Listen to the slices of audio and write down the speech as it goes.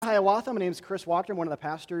Hiawatha. My name is Chris Walker. I'm one of the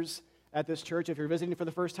pastors at this church. If you're visiting for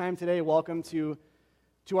the first time today, welcome to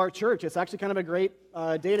our church. It's actually kind of a great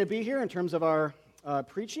day to be here in terms of our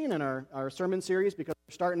preaching and our sermon series, because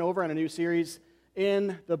we're starting over on a new series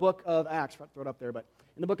in the book of Acts. I'll throw it up there, but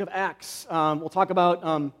in the book of Acts, we'll talk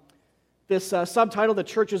about this subtitle, "The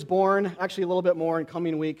Church is Born," actually a little bit more in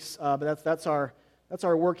coming weeks, but that's our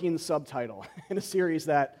working subtitle in a series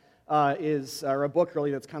that is a book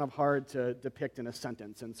really that's kind of hard to depict in a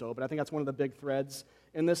sentence. But I think that's one of the big threads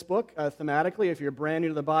in this book thematically, if you're brand new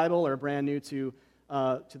to the Bible or brand new to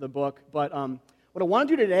the book. But what I want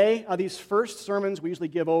to do today, these first sermons we usually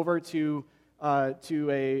give over to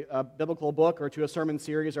a biblical book or to a sermon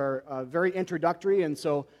series are very introductory, and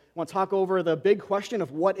so I want to talk over the big question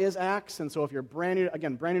of what is Acts. And so if you're brand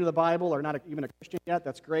new to the Bible or not even a Christian yet,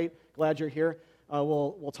 that's great. Glad you're here.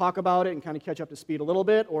 We'll talk about it and kind of catch up to speed a little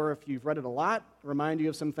bit, or if you've read it a lot, remind you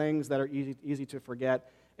of some things that are easy to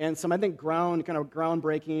forget, and some, I think,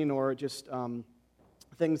 groundbreaking or just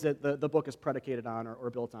things that the book is predicated on or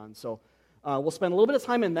built on. So we'll spend a little bit of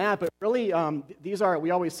time in that, but really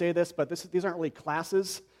we always say this, but these aren't really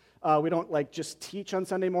classes. We don't just teach on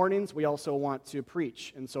Sunday mornings. We also want to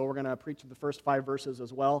preach, and so we're going to preach the first 5 verses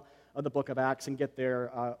as well of the book of Acts and get there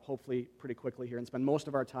hopefully pretty quickly here and spend most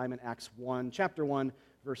of our time in Acts 1, chapter 1,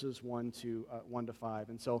 verses 1 to 5.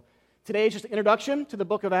 And so today is just an introduction to the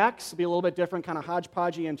book of Acts. It'll be a little bit different, kind of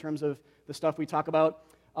hodgepodgey in terms of the stuff we talk about.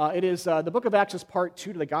 The book of Acts is part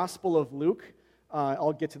 2 to the Gospel of Luke.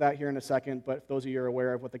 I'll get to that here in a second, but if those of you are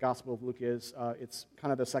aware of what the Gospel of Luke is, it's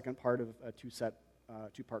kind of the second part of a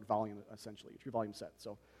two-part volume, essentially, a 2-volume set.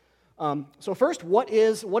 So first, what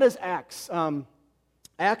is Acts?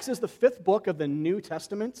 Acts is the 5th book of the New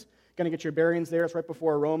Testament. Going to get your bearings there. It's right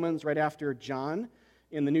before Romans, right after John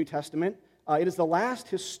in the New Testament. It is the last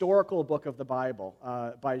historical book of the Bible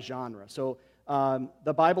by genre. So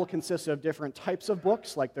the Bible consists of different types of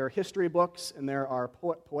books, like there are history books, and there are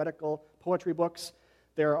poetry books.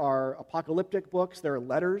 There are apocalyptic books. There are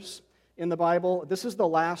letters in the Bible. This is the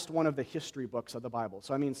last one of the history books of the Bible.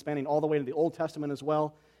 So I mean spanning all the way to the Old Testament as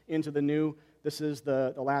well, into the New. This is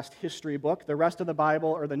the last history book. The rest of the Bible,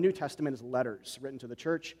 or the New Testament, is letters written to the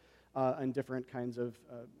church and different kinds of,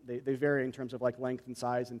 they vary in terms of length and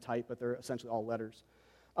size and type, but they're essentially all letters.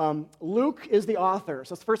 Luke is the author.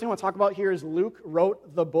 So the first thing I want to talk about here is Luke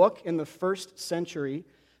wrote the book in the 1st century,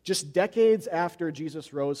 just decades after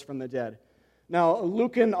Jesus rose from the dead. Now,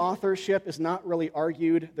 Lucan authorship is not really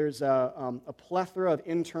argued. There's a plethora of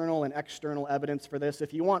internal and external evidence for this.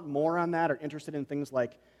 If you want more on that or interested in things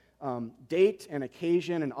like date and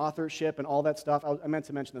occasion and authorship and all that stuff, I meant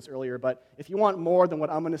to mention this earlier, but if you want more than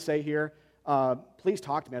what I'm going to say here, please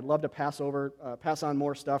talk to me. I'd love to pass on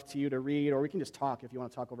more stuff to you to read, or we can just talk if you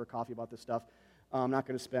want to talk over coffee about this stuff. I'm not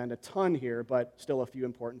going to spend a ton here, but still a few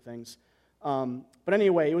important things. But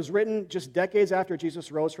anyway, it was written just decades after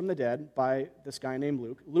Jesus rose from the dead by this guy named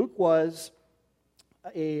Luke. Luke was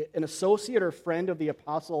an associate or friend of the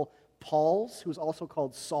apostle Paul's, who's also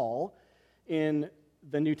called Saul in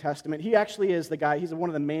the New Testament. He actually is the guy, he's one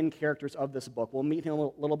of the main characters of this book. We'll meet him a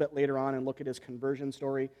little bit later on and look at his conversion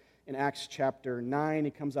story in Acts chapter 9. He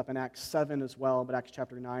comes up in Acts 7 as well, but Acts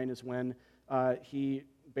chapter 9 is when he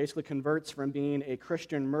basically converts from being a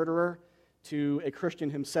Christian murderer to a Christian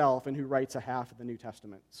himself, and who writes a half of the New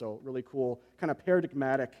Testament. So really cool, kind of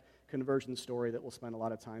paradigmatic conversion story that we'll spend a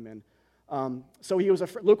lot of time in.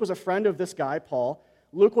 Luke was a friend of this guy, Paul.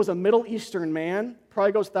 Luke was a Middle Eastern man,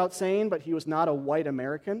 probably goes without saying, but he was not a white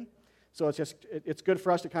American. So it's good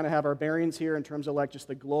for us to kind of have our bearings here in terms of just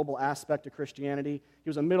the global aspect of Christianity. He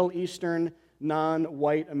was a Middle Eastern,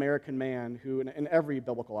 non-white American man who, and every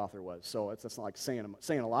biblical author was. So it's not like saying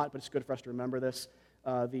a lot, but it's good for us to remember this.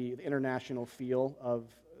 The international feel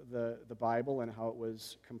of the Bible and how it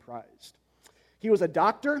was comprised. He was a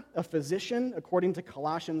doctor, a physician, according to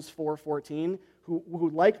Colossians 4:14, who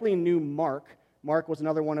likely knew Mark. Mark was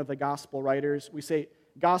another one of the gospel writers. We say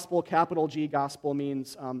gospel, capital G, gospel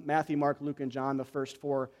means Matthew, Mark, Luke, and John, the first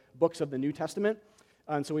 4 books of the New Testament.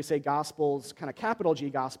 And so we say gospels, kind of capital G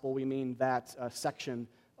gospel, we mean that section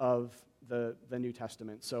of the New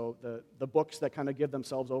Testament. So the books that kind of give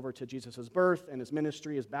themselves over to Jesus' birth and his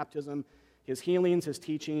ministry, his baptism, his healings, his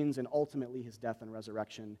teachings, and ultimately his death and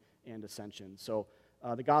resurrection and ascension. So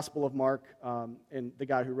the Gospel of Mark, and the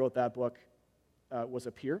guy who wrote that book was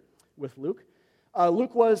a peer with Luke.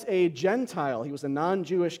 Luke was a Gentile. He was a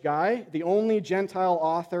non-Jewish guy, the only Gentile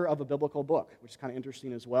author of a biblical book, which is kind of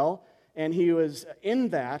interesting as well. And he was in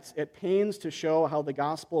that at pains to show how the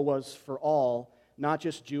gospel was for all, not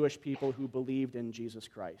just Jewish people who believed in Jesus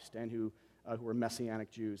Christ and who were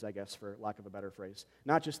Messianic Jews, I guess, for lack of a better phrase.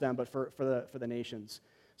 Not just them, but for the nations.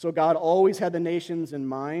 So God always had the nations in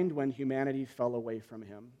mind when humanity fell away from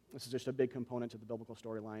him. This is just a big component to the biblical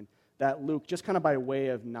storyline. That Luke, just kind of by way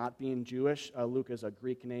of not being Jewish, Luke is a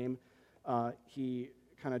Greek name. He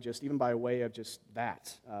kind of just, even by way of just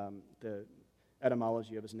that, the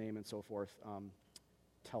etymology of his name and so forth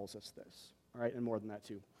tells us this. All right, and more than that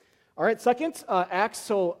too. All right, second, Acts.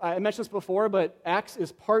 So I mentioned this before, but Acts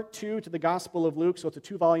is part 2 to the Gospel of Luke, so it's a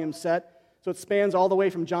 2-volume set. So it spans all the way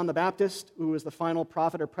from John the Baptist, who was the final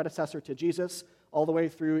prophet or predecessor to Jesus, all the way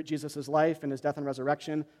through Jesus' life and his death and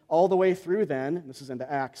resurrection, all the way through then, and this is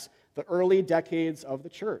into Acts, the early decades of the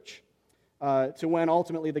church, to when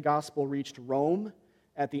ultimately the gospel reached Rome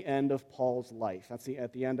at the end of Paul's life. That's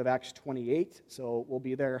at the end of Acts 28, so we'll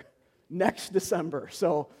be there next December.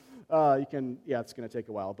 So it's going to take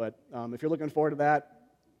a while, but if you're looking forward to that,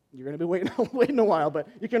 you're going to be waiting a while, but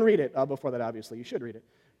you can read it before that, obviously. You should read it.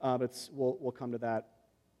 But we'll come to that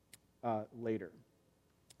later.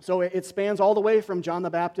 So it spans all the way from John the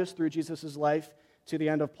Baptist through Jesus' life to the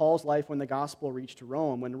end of Paul's life when the gospel reached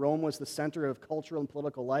Rome, when Rome was the center of cultural and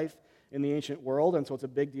political life in the ancient world, and so it's a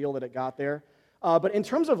big deal that it got there. But in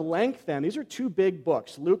terms of length, then, these are 2 big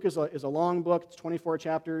books. Luke is a long book, it's 24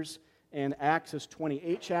 chapters, and Acts is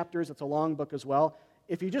 28 chapters. It's a long book as well.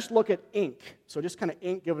 If you just look at ink, so just kind of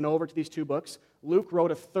ink given over to these 2 books, Luke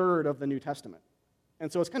wrote a third of the New Testament.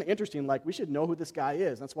 And so it's kind of interesting, like, we should know who this guy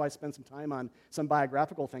is. That's why I spent some time on some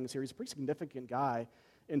biographical things here. He's a pretty significant guy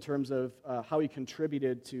in terms of how he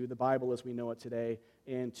contributed to the Bible as we know it today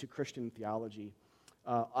and to Christian theology.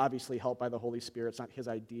 Obviously helped by the Holy Spirit. It's not his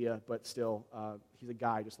idea, but still, he's a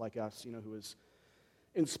guy just like us, who was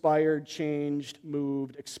inspired, changed,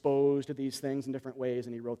 moved, exposed to these things in different ways,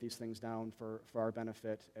 and he wrote these things down for our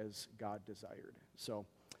benefit as God desired. So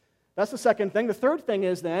that's the second thing. The third thing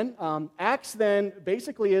is then, Acts then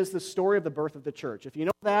basically is the story of the birth of the church. If you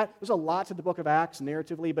know that, there's a lot to the book of Acts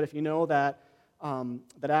narratively, but if you know that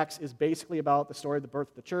Acts is basically about the story of the birth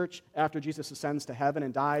of the church, after Jesus ascends to heaven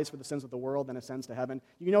and dies for the sins of the world, then ascends to heaven,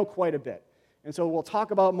 you know quite a bit. And so we'll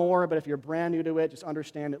talk about more, but if you're brand new to it, just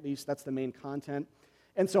understand at least that's the main content.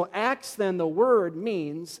 And so Acts then, the word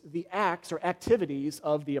means the acts or activities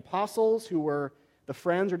of the apostles who were the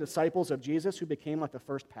friends or disciples of Jesus who became like the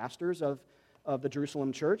first pastors of the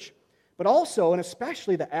Jerusalem church, but also and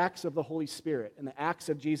especially the acts of the Holy Spirit and the acts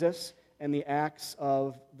of Jesus and the acts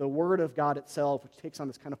of the Word of God itself, which takes on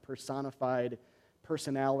this kind of personified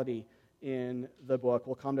personality in the book.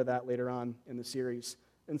 We'll come to that later on in the series.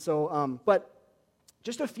 And so, but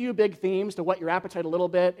just a few big themes to whet your appetite a little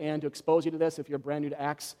bit and to expose you to this if you're brand new to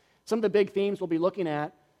Acts. Some of the big themes we'll be looking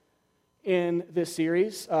at in this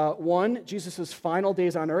series. One, Jesus' final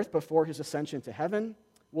days on earth before his ascension to heaven.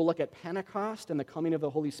 We'll look at Pentecost and the coming of the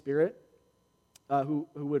Holy Spirit, who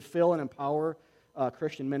would fill and empower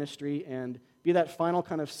Christian ministry and be that final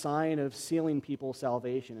kind of sign of sealing people's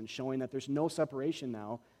salvation and showing that there's no separation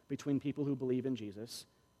now between people who believe in Jesus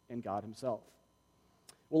and God himself.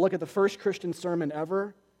 We'll look at the first Christian sermon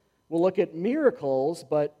ever. We'll look at miracles,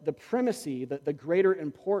 but the primacy, the greater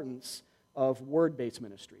importance of word-based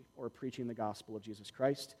ministry, or preaching the gospel of Jesus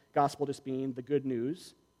Christ. Gospel just being the good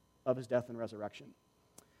news of his death and resurrection.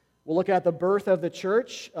 We'll look at the birth of the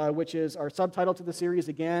church, which is our subtitle to the series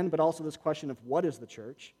again, but also this question of what is the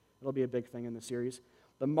church? It'll be a big thing in the series.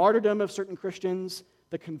 The martyrdom of certain Christians,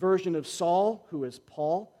 the conversion of Saul, who is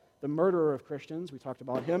Paul, the murderer of Christians, we talked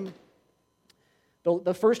about him.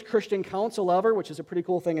 The first Christian council ever, which is a pretty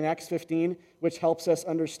cool thing in Acts 15, which helps us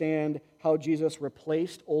understand how Jesus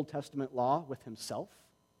replaced Old Testament law with himself.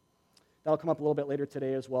 That'll come up a little bit later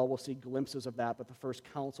today as well. We'll see glimpses of that, but the first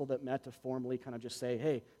council that met to formally kind of just say,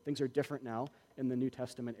 hey, things are different now in the New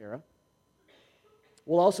Testament era.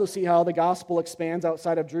 We'll also see how the gospel expands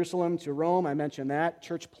outside of Jerusalem to Rome. I mentioned that.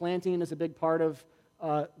 Church planting is a big part of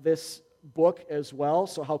this book as well,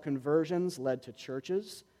 so how conversions led to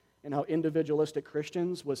churches, and how individualistic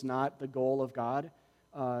Christians was not the goal of God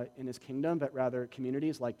in his kingdom, but rather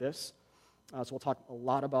communities like this. So we'll talk a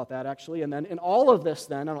lot about that, actually. And then in all of this,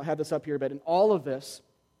 then, I don't have this up here, but in all of this,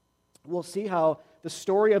 we'll see how the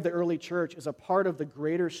story of the early church is a part of the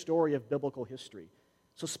greater story of biblical history.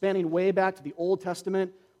 So spanning way back to the Old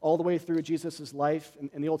Testament, all the way through Jesus' life,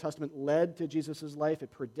 and the Old Testament led to Jesus' life.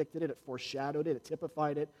 It predicted it, it foreshadowed it, it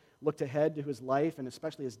typified it, looked ahead to his life, and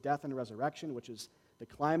especially his death and resurrection, which is the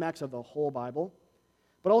climax of the whole Bible.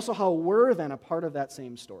 But also how we're then a part of that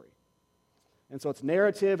same story. And so it's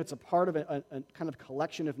narrative, it's a part of a kind of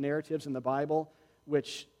collection of narratives in the Bible,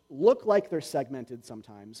 which look like they're segmented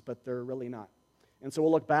sometimes, but they're really not. And so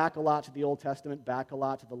we'll look back a lot to the Old Testament, back a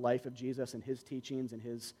lot to the life of Jesus and his teachings and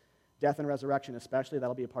his death and resurrection especially.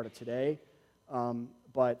 That'll be a part of today.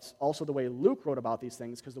 but also the way Luke wrote about these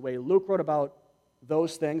things, because the way Luke wrote about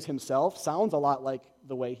those things himself sounds a lot like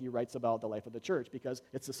the way he writes about the life of the church, because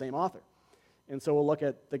it's the same author. And so we'll look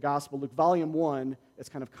at the Gospel of Luke, Volume 1, as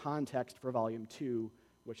kind of context for Volume 2,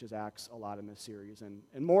 which is Acts a lot in this series. And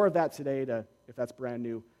more of that today, if that's brand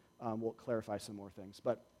new, we'll clarify some more things.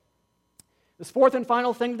 But this fourth and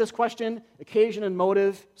final thing to this question, occasion and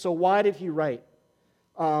motive. So why did he write?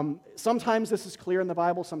 Sometimes this is clear in the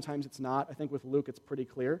Bible, sometimes it's not. I think with Luke it's pretty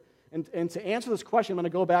clear. And to answer this question, I'm going to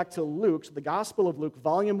go back to Luke, so the Gospel of Luke,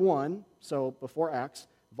 Volume 1, so before Acts,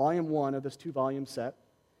 Volume 1 of this two-volume set.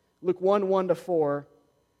 Luke 1, 1-4,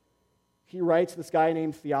 he writes this guy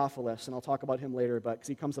named Theophilus, and I'll talk about him later, because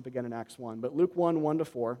he comes up again in Acts 1. But Luke 1,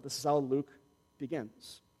 1-4, this is how Luke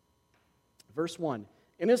begins. Verse 1,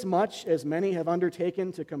 "Inasmuch as many have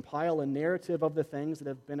undertaken to compile a narrative of the things that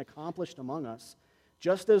have been accomplished among us,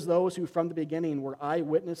 just as those who from the beginning were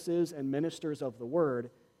eyewitnesses and ministers of the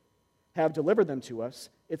word have delivered them to us,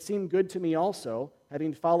 it seemed good to me also,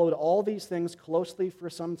 having followed all these things closely for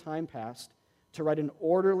some time past, to write an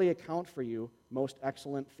orderly account for you, most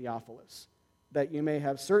excellent Theophilus, that you may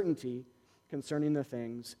have certainty concerning the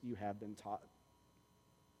things you have been taught."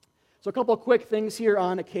 So a couple of quick things here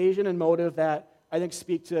on occasion and motive that I think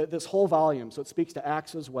speak to this whole volume, so it speaks to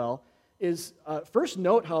Acts as well, is first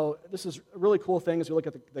note how, this is a really cool thing as we look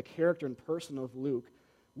at the character and person of Luke.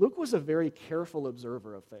 Luke was a very careful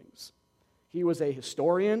observer of things. He was a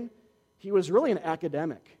historian. He was really an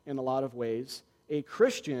academic in a lot of ways, a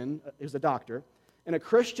Christian, he was a doctor, and a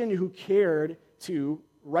Christian who cared to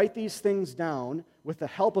write these things down with the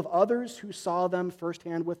help of others who saw them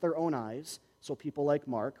firsthand with their own eyes, so people like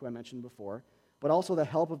Mark, who I mentioned before, but also the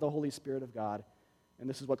help of the Holy Spirit of God. And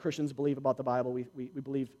this is what Christians believe about the Bible. We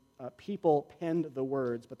believe people penned the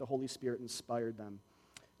words, but the Holy Spirit inspired them.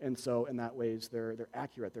 And so in that ways, they're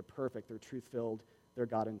accurate, they're perfect, they're truth-filled, they're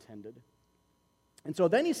God-intended. And so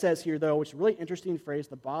then he says here, though, which is a really interesting phrase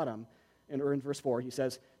at the bottom, or in verse 4, he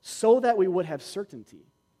says, "so that we would have certainty."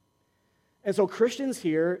 And so Christians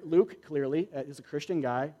here, Luke clearly is a Christian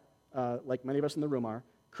guy, like many of us in the room are.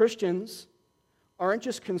 Christians aren't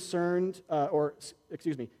just concerned,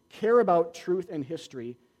 care about truth and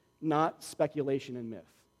history, not speculation and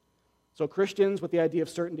myth. So Christians, with the idea of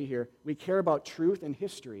certainty here, we care about truth and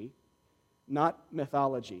history, not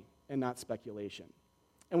mythology and not speculation.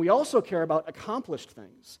 And we also care about accomplished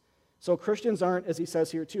things. So Christians aren't, as he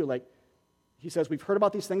says here too, like he says, we've heard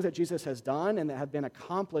about these things that Jesus has done and that have been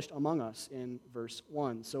accomplished among us in verse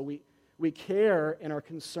 1. So we care and are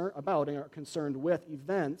concerned with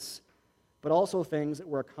events, but also things that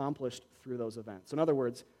were accomplished through those events. In other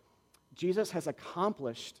words, Jesus has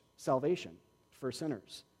accomplished salvation for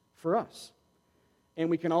sinners, for us. And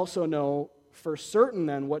we can also know for certain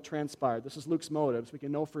then what transpired. This is Luke's motives. We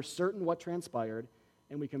can know for certain what transpired,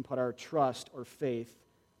 and we can put our trust or faith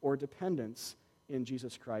or dependence in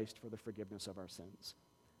Jesus Christ for the forgiveness of our sins.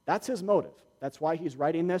 That's his motive. That's why he's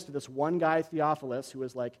writing this to this one guy, Theophilus, who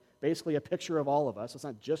is like basically a picture of all of us. It's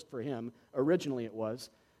not just for him. Originally it was,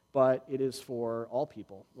 but it is for all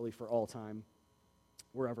people, really for all time,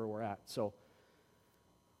 wherever we're at. So,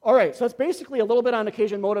 all right, so that's basically a little bit on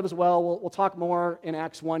occasion motive as well. We'll talk more in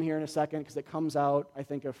Acts 1 here in a second because it comes out, I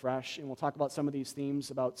think, afresh, and we'll talk about some of these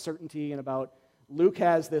themes about certainty and about Luke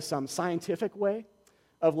has this scientific way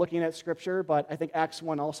of looking at Scripture, but I think Acts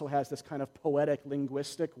 1 also has this kind of poetic,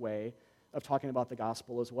 linguistic way of talking about the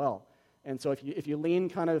gospel as well. And so if you lean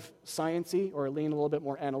kind of science-y or lean a little bit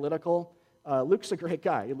more analytical, Luke's a great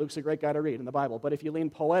guy. Luke's a great guy to read in the Bible. But if you lean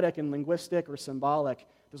poetic and linguistic or symbolic,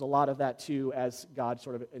 there's a lot of that too as God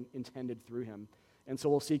sort of intended through him. And so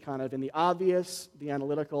we'll see kind of in the obvious, the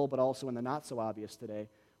analytical, but also in the not-so-obvious today,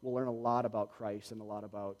 we'll learn a lot about Christ and a lot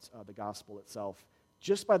about the gospel itself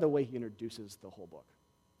just by the way he introduces the whole book.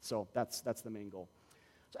 So that's the main goal.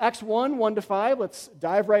 So Acts 1, 1-5, let's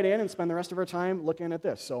dive right in and spend the rest of our time looking at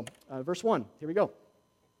this. So verse 1, here we go.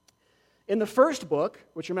 In the first book,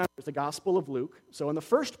 which remember is the Gospel of Luke, so in the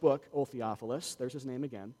first book, O Theophilus, there's his name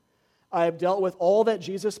again, I have dealt with all that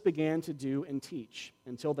Jesus began to do and teach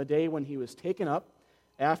until the day when he was taken up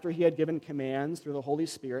after he had given commands through the Holy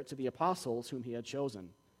Spirit to the apostles whom he had chosen.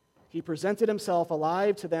 He presented himself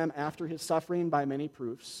alive to them after his suffering by many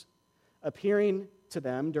proofs, appearing to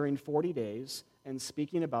them during 40 days and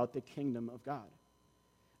speaking about the kingdom of God.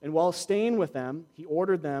 And while staying with them, he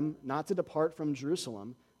ordered them not to depart from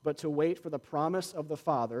Jerusalem, but to wait for the promise of the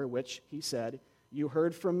Father, which, he said, you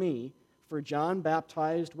heard from me, for John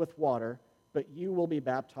baptized with water, but you will be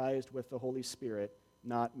baptized with the Holy Spirit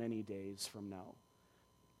not many days from now.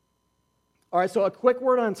 All right, so a quick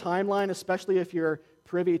word on timeline, especially if you're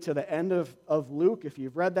privy to the end of Luke, if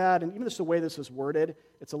you've read that, and even just the way this is worded,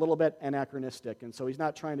 it's a little bit anachronistic, and so he's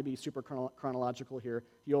not trying to be super chronological here.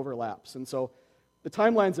 He overlaps, and so the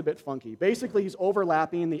timeline's a bit funky. Basically, he's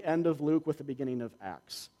overlapping the end of Luke with the beginning of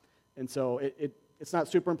Acts, and so it's not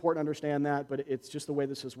super important to understand that, but it's just the way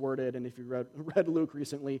this is worded, and if you read Luke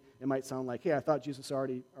recently, it might sound like, hey, I thought Jesus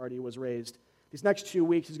already was raised. These next 2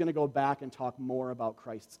 weeks, he's going to go back and talk more about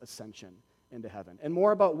Christ's ascension into heaven, and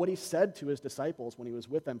more about what he said to his disciples when he was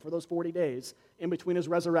with them for those 40 days in between his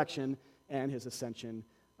resurrection and his ascension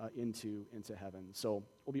into heaven. So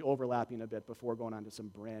we'll be overlapping a bit before going on to some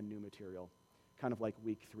brand new material, kind of like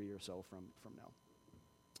week 3 or so from now.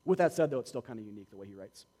 With that said, though, it's still kind of unique the way he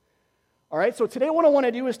writes. All right, so today what I want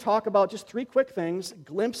to do is talk about just 3 quick things,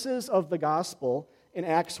 glimpses of the gospel in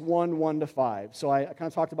Acts 1:1-5. So I kind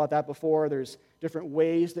of talked about that before. There's different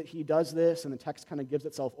ways that he does this, and the text kind of gives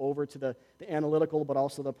itself over to the analytical, but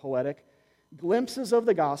also the poetic. Glimpses of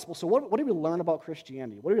the gospel. So what do we learn about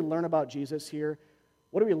Christianity? What do we learn about Jesus here?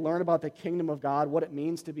 What do we learn about the kingdom of God, what it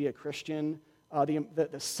means to be a Christian, the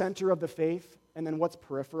center of the faith, and then what's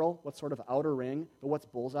peripheral, what's sort of outer ring, but what's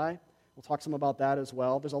bullseye? We'll talk some about that as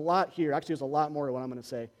well. There's a lot here. Actually, there's a lot more to what I'm going to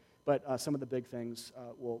say, but some of the big things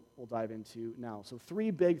we'll dive into now. So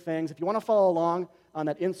 3 big things. If you want to follow along on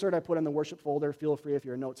that insert I put in the worship folder, feel free if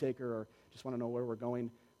you're a note taker or just want to know where we're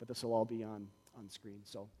going, but this will all be on screen.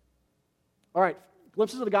 So, all right,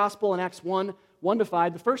 glimpses of the gospel in Acts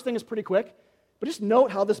 1:1-5. The first thing is pretty quick, but just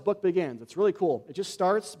note how this book begins. It's really cool. It just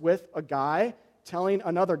starts with a guy telling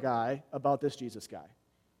another guy about this Jesus guy.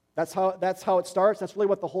 That's how it starts. That's really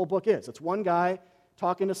what the whole book is. It's one guy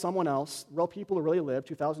talking to someone else, real people who really lived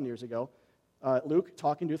 2,000 years ago, Luke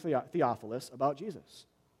talking to Theophilus about Jesus.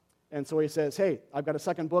 And so he says, hey, I've got a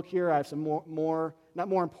second book here. I have some more, not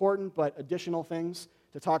more important, but additional things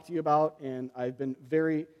to talk to you about, and I've been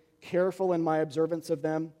very careful in my observance of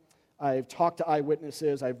them. I've talked to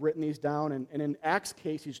eyewitnesses. I've written these down, and in Acts'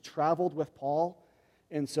 case, he's traveled with Paul,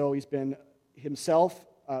 and so he's been himself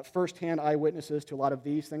firsthand eyewitnesses to a lot of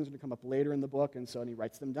these things that come up later in the book, and he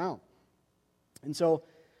writes them down. And so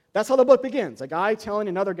that's how the book begins, a guy telling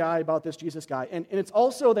another guy about this Jesus guy. And it's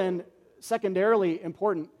also then secondarily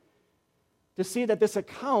important to see that this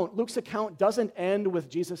account, Luke's account, doesn't end with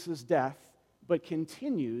Jesus' death, but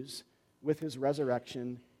continues with his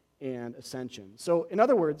resurrection and ascension. So in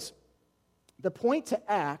other words, the point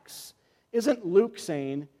to Acts isn't Luke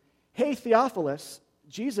saying, hey, Theophilus,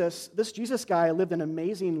 this Jesus guy lived an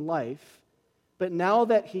amazing life, but now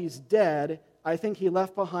that he's dead, I think he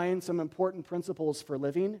left behind some important principles for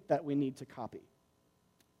living that we need to copy.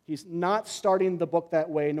 He's not starting the book that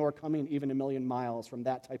way, nor coming even a million miles from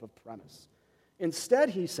that type of premise. Instead,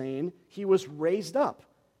 he's saying he was raised up.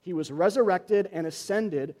 He was resurrected and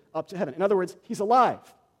ascended up to heaven. In other words, he's alive.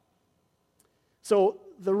 So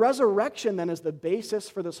the resurrection then is the basis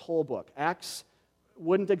for this whole book. Acts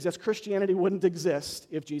wouldn't exist. Christianity wouldn't exist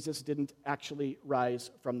if Jesus didn't actually rise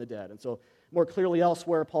from the dead. And so more clearly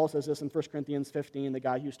elsewhere, Paul says this in 1 Corinthians 15, the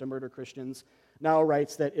guy who used to murder Christians now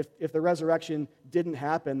writes that if the resurrection didn't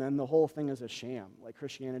happen, then the whole thing is a sham. Like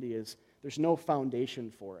Christianity there's no foundation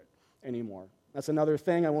for it anymore. That's another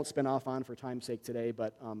thing I won't spin off on for time's sake today,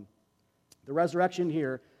 but the resurrection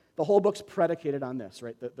here, the whole book's predicated on this,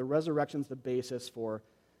 right? The resurrection's the basis for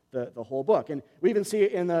the whole book. And we even see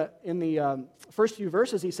in the first few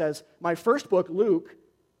verses, he says, my first book, Luke,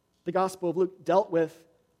 the Gospel of Luke, dealt with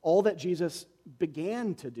all that Jesus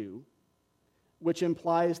began to do, which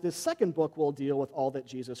implies this second book will deal with all that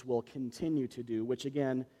Jesus will continue to do, which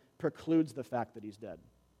again precludes the fact that he's dead.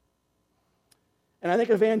 And I think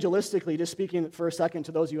evangelistically, just speaking for a second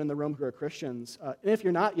to those of you in the room who are Christians, and if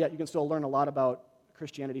you're not yet, you can still learn a lot about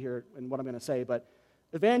Christianity here and what I'm going to say, but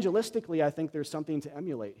evangelistically, I think there's something to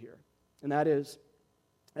emulate here. And that is,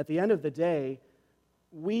 at the end of the day,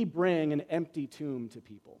 we bring an empty tomb to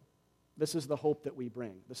people. This is the hope that we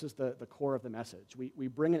bring. This is the core of the message. We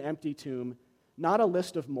bring an empty tomb, not a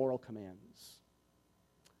list of moral commands.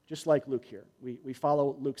 Just like Luke here. We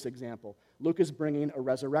follow Luke's example. Luke is bringing a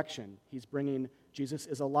resurrection. He's bringing Jesus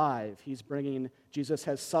is alive. He's bringing Jesus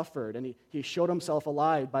has suffered, and he showed himself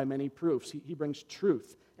alive by many proofs. He brings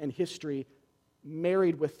truth and history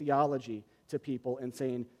married with theology to people and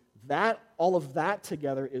saying that all of that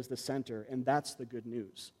together is the center, and that's the good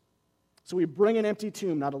news. So we bring an empty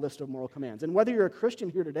tomb, not a list of moral commands. And whether you're a Christian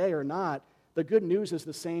here today or not, the good news is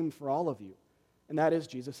the same for all of you, and that is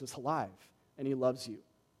Jesus is alive, and he loves you,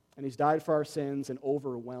 and he's died for our sins and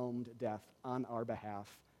overwhelmed death on our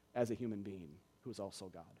behalf as a human being who is also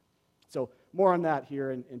God. So more on that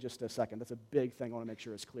here in just a second. That's a big thing I want to make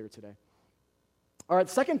sure is clear today. All right,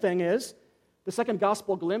 the second thing is, the second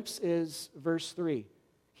gospel glimpse is verse 3.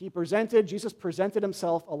 Jesus presented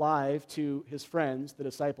himself alive to his friends, the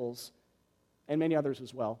disciples, and many others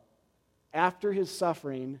as well, after his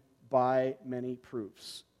suffering by many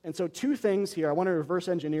proofs. And so two things here. I want to reverse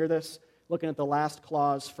engineer this, looking at the last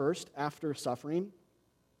clause first, after suffering.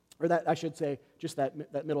 Or that, I should say, just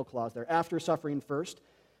that middle clause there, after suffering first.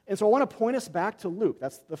 And so I want to point us back to Luke.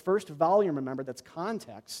 That's the first volume, remember, that's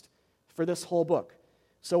context for this whole book.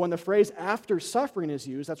 So when the phrase after suffering is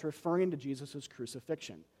used, that's referring to Jesus'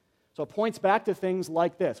 crucifixion. So it points back to things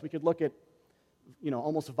like this. We could look at,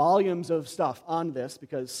 almost volumes of stuff on this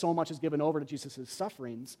because so much is given over to Jesus'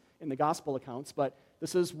 sufferings in the gospel accounts. But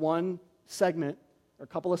this is one segment, or a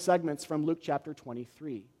couple of segments from Luke chapter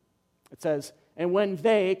 23. It says, "And when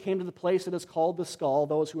they came to the place that is called the Skull,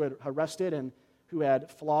 those who had arrested and who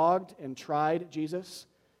had flogged and tried Jesus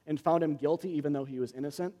and found him guilty even though he was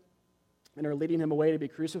innocent, and are leading him away to be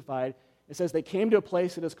crucified," it says they came to a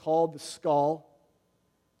place that is called the Skull,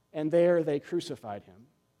 and there they crucified him.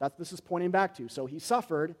 This is pointing back to. So he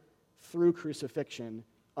suffered through crucifixion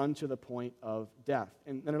unto the point of death.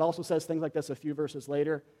 And then it also says things like this a few verses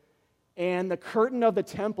later. "And the curtain of the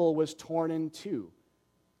temple was torn in two,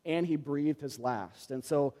 and he breathed his last." And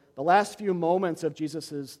so the last few moments of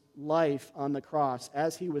Jesus' life on the cross,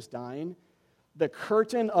 as he was dying, the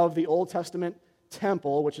curtain of the Old Testament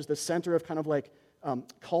temple, which is the center of kind of like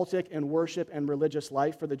cultic and worship and religious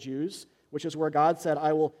life for the Jews, which is where God said,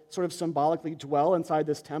 "I will sort of symbolically dwell inside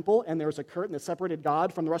this temple," and there was a curtain that separated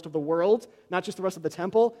God from the rest of the world, not just the rest of the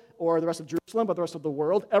temple or the rest of Jerusalem, but the rest of the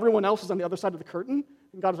world. Everyone else was on the other side of the curtain,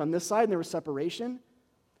 and God was on this side, and there was separation.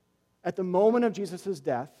 At the moment of Jesus'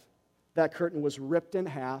 death, that curtain was ripped in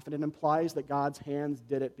half, and it implies that God's hands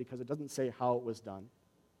did it because it doesn't say how it was done.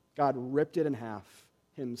 God ripped it in half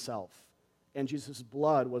himself, and Jesus'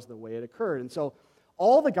 blood was the way it occurred. And so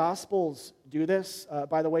all the Gospels do this.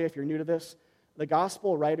 By the way, if you're new to this, the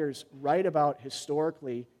Gospel writers write about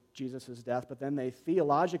historically Jesus' death, but then they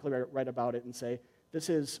theologically write about it and say, this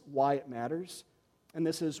is why it matters, and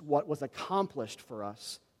this is what was accomplished for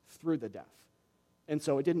us through the death. And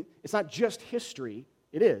so it's not just history,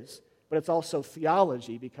 it is, but it's also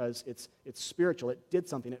theology because it's spiritual. It did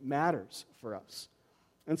something. It matters for us.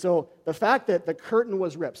 And so the fact that the curtain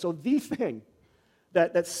was ripped, so the thing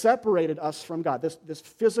that separated us from God, this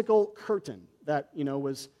physical curtain that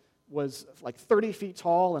was like 30 feet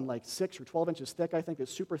tall and like 6 or 12 inches thick, I think, this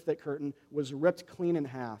super thick curtain was ripped clean in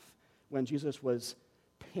half when Jesus was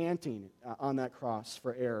panting on that cross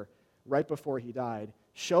for air right before he died,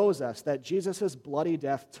 shows us that Jesus' bloody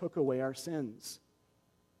death took away our sins.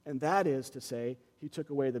 And that is to say, he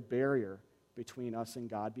took away the barrier between us and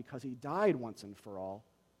God because he died once and for all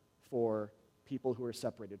for people who are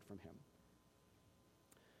separated from him.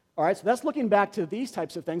 All right, so that's looking back to these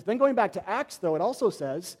types of things. Then going back to Acts, though, it also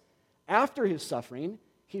says, after his suffering,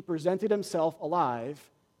 he presented himself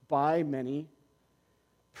alive by many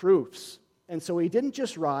proofs. And so he didn't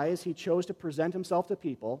just rise, he chose to present himself to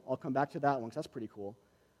people. I'll come back to that one because that's pretty cool.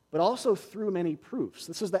 But also through many proofs.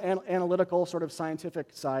 This is the analytical sort of scientific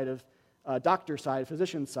side of doctor side,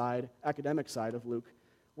 physician side, academic side of Luke,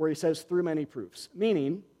 where he says through many proofs.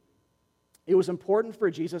 Meaning, it was important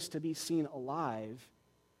for Jesus to be seen alive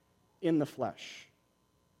in the flesh.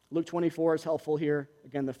 Luke 24 is helpful here,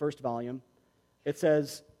 again, the first volume. It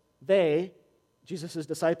says, they, Jesus'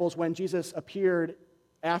 disciples, when Jesus appeared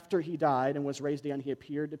after he died and was raised again, he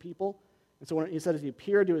appeared to people. And so when he said he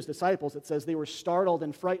appeared to his disciples, it says they were startled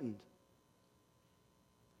and frightened.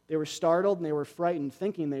 They were startled and they were frightened,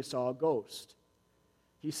 thinking they saw a ghost.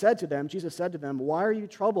 Jesus said to them, "Why are you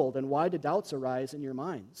troubled, and why do doubts arise in your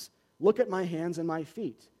minds? Look at my hands and my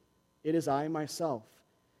feet. It is I myself.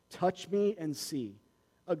 Touch me and see.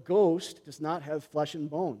 A ghost does not have flesh and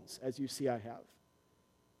bones, as you see I have."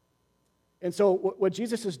 And so what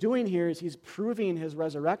Jesus is doing here is he's proving his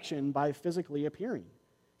resurrection by physically appearing.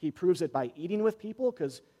 He proves it by eating with people,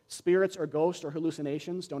 because spirits or ghosts or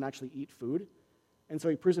hallucinations don't actually eat food. And so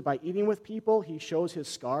he proves it by eating with people. He shows his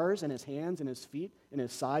scars and his hands and his feet and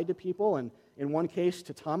his side to people. And in one case,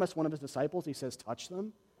 to Thomas, one of his disciples, he says, "Touch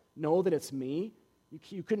them. Know that it's me."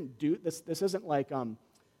 You couldn't do this. This isn't like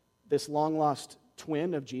this long-lost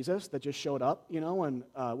twin of Jesus that just showed up, and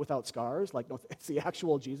without scars. Like, no, it's the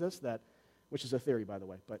actual Jesus which is a theory, by the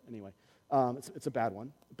way. But anyway, it's a bad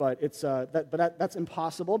one. But that's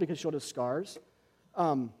impossible because he showed his scars.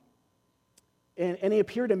 And he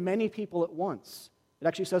appeared to many people at once. It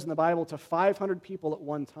actually says in the Bible to 500 people at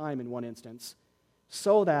one time in one instance,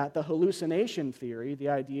 so that the hallucination theory, the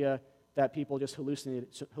idea that people just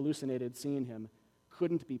hallucinated seeing him,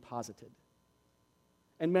 couldn't be posited.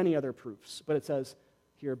 And many other proofs. But it says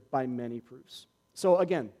here, by many proofs. So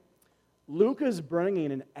again, Luke is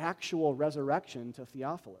bringing an actual resurrection to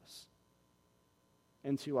Theophilus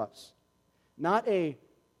and to us. Not a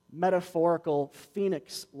metaphorical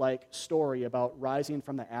phoenix-like story about rising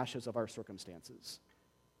from the ashes of our circumstances.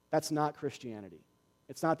 That's not Christianity.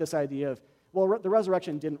 It's not this idea of, well, the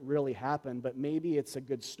resurrection didn't really happen, but maybe it's a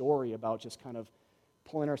good story about just kind of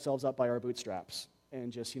pulling ourselves up by our bootstraps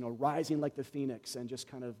and just, rising like the phoenix and just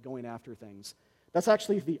kind of going after things. That's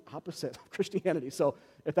actually the opposite of Christianity. So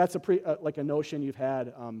if that's a notion you've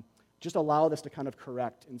had, just allow this to kind of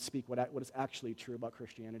correct and speak what is actually true about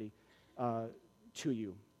Christianity to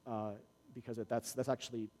you, because that's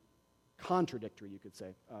actually contradictory, you could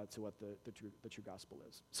say, to what the true gospel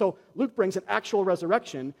is. So Luke brings an actual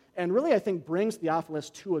resurrection, and really I think brings Theophilus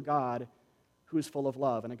to a God who's full of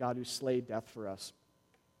love and a God who slayed death for us.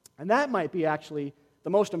 And that might be actually the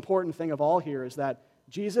most important thing of all here, is that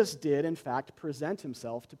Jesus did, in fact, present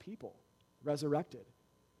himself to people, resurrected.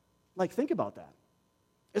 Like, think about that.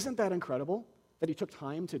 Isn't that incredible that he took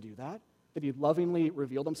time to do that? That he lovingly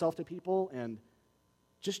revealed himself to people and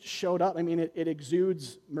just showed up. I mean, it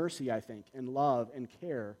exudes mercy, I think, and love and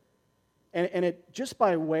care. And it, just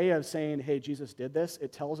by way of saying, hey, Jesus did this,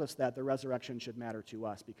 it tells us that the resurrection should matter to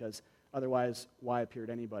us, because otherwise, why appear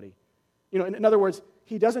to anybody? In other words,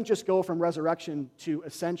 he doesn't just go from resurrection to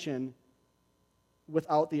ascension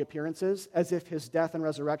without the appearances, as if his death and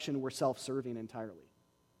resurrection were self-serving entirely.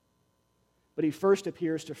 But he first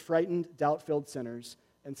appears to frightened, doubt-filled sinners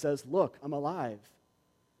and says, look, I'm alive.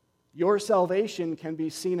 Your salvation can be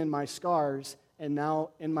seen in my scars and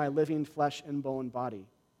now in my living flesh and bone body.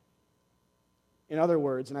 In other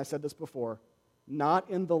words, and I said this before, not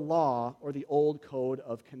in the law or the old code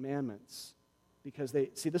of commandments. Because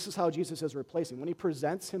this is how Jesus is replacing. When he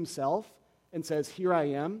presents himself and says, here I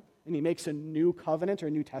am, and he makes a new covenant or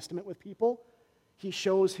a New Testament with people, he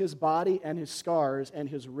shows his body and his scars and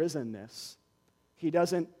his risenness. He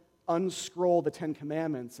doesn't unscroll the Ten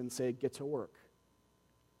Commandments and say, get to work.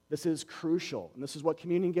 This is crucial, and this is what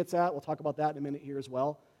communion gets at. We'll talk about that in a minute here as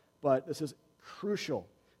well, but this is crucial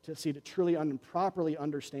to truly and properly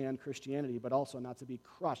understand Christianity, but also not to be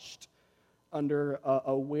crushed under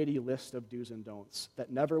a weighty list of do's and don'ts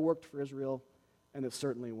that never worked for Israel, and that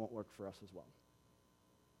certainly won't work for us as well.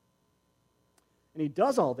 And he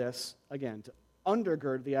does all this, again, to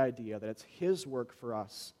undergird the idea that it's his work for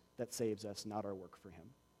us that saves us, not our work for him.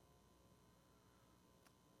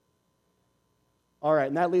 All right,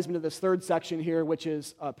 and that leads me to this third section here, which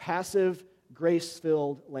is passive,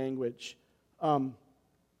 grace-filled language.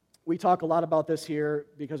 We talk a lot about this here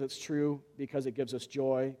because it's true, because it gives us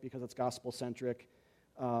joy, because it's gospel-centric,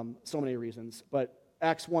 so many reasons. But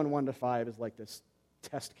Acts 1:1-5 is like this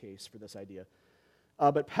test case for this idea.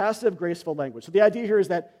 But passive, graceful language. So the idea here is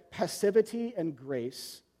that passivity and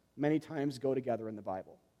grace many times go together in the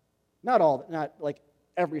Bible. Not like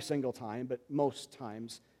every single time, but most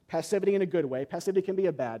times. Passivity in a good way. Passivity can be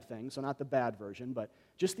a bad thing, so not the bad version, but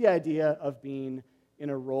just the idea of being in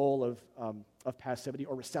a role of passivity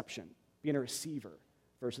or reception, being a receiver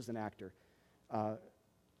versus an actor out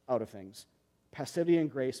of things. Passivity and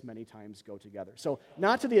grace many times go together. So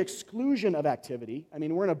not to the exclusion of activity. I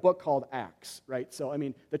mean, we're in a book called Acts, right? So, I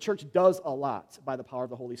mean, the church does a lot by the power of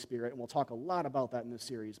the Holy Spirit, and we'll talk a lot about that in this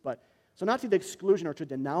series. But so not to the exclusion or to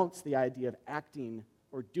denounce the idea of acting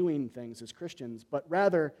or doing things as Christians, but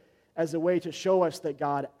rather as a way to show us that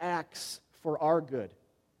God acts for our good,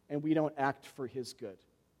 and we don't act for his good.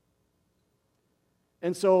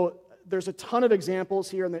 And so there's a ton of examples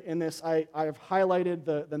here in this. I've highlighted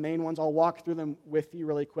the main ones. I'll walk through them with you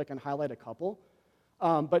really quick and highlight a couple.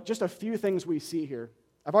 But just a few things we see here.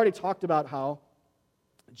 I've already talked about how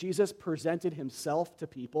Jesus presented himself to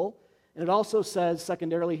people. And it also says,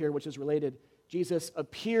 secondarily here, which is related, Jesus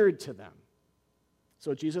appeared to them.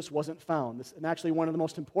 So Jesus wasn't found. And actually one of the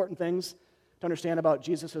most important things to understand about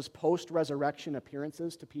Jesus' post-resurrection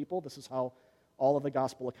appearances to people, this is how all of the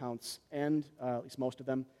gospel accounts end, at least most of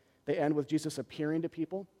them. They end with Jesus appearing to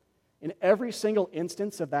people. In every single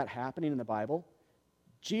instance of that happening in the Bible,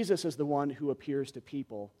 Jesus is the one who appears to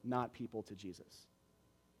people, not people to Jesus.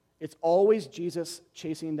 It's always Jesus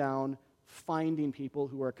chasing down, finding people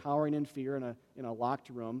who are cowering in fear in a locked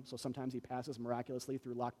room. So sometimes he passes miraculously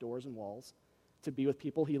through locked doors and walls to be with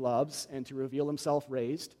people he loves and to reveal himself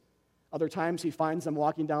raised. Other times he finds them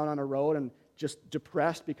walking down on a road and just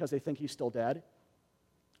depressed because they think he's still dead.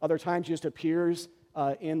 Other times he just appears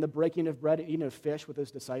in the breaking of bread and eating of fish with his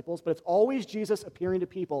disciples. But it's always Jesus appearing to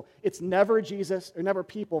people. It's never Jesus or never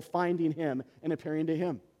people finding him and appearing to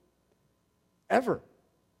him. Ever.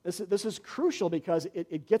 This is crucial because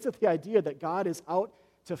it gets at the idea that God is out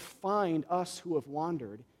to find us who have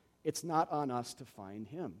wandered. It's not on us to find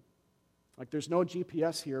him. Like there's no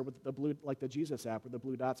GPS here with the blue, like the Jesus app, where the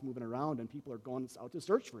blue dot's moving around and people are going out to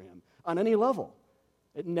search for him on any level.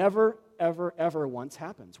 It never, ever, ever once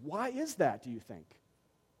happens. Why is that, do you think?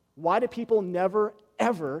 Why do people never,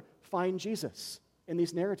 ever find Jesus in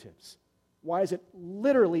these narratives? Why is it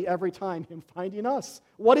literally every time him finding us?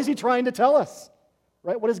 What is he trying to tell us?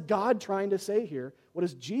 Right? What is God trying to say here? What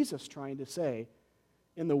is Jesus trying to say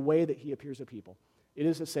in the way that he appears to people? It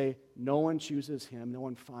is to say, no one chooses him, no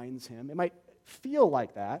one finds him. It might feel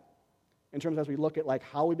like that in terms of as we look at like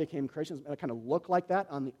how we became Christians. It might kind of look like that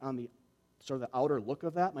on the sort of the outer look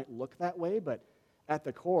of that, might look that way, but at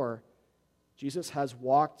the core, Jesus has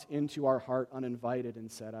walked into our heart uninvited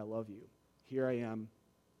and said, I love you. Here I am.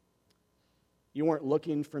 You weren't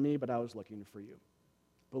looking for me, but I was looking for you.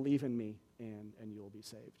 Believe in me, and you will be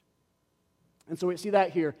saved. And so we see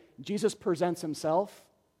that here. Jesus presents himself,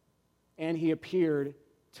 and he appeared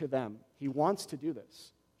to them. He wants to do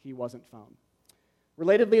this. He wasn't found.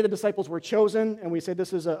 Relatedly, the disciples were chosen, and we say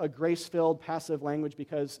this is a grace-filled passive language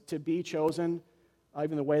because to be chosen,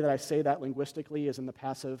 even the way that I say that linguistically is in the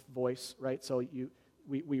passive voice, right? So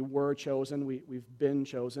we were chosen, we've been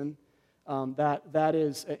chosen. That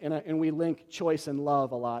is, and we link choice and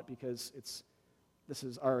love a lot because this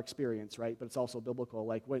is our experience, right? But it's also biblical.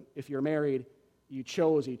 Like if you're married, you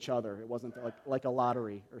chose each other. It wasn't like a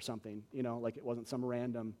lottery or something, like it wasn't some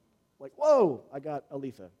random, like, whoa, I got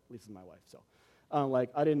Aletha. Aletha's my wife, so.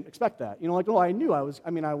 I didn't expect that. I knew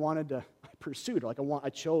I wanted to, I pursued her. I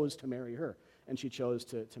chose to marry her, and she chose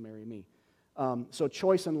to marry me. So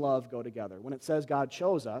choice and love go together. When it says God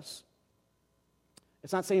chose us,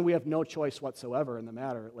 it's not saying we have no choice whatsoever in the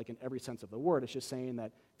matter, like in every sense of the word. It's just saying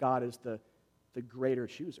that God is the greater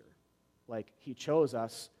chooser. Like he chose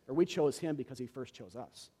us, or we chose him because he first chose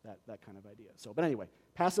us, that kind of idea. But anyway,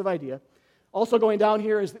 passive idea. Also going down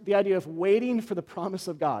here is the idea of waiting for the promise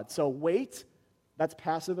of God. So wait, that's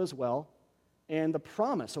passive as well. And the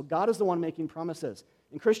promise, so God is the one making promises.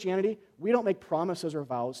 In Christianity, we don't make promises or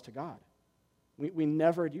vows to God. We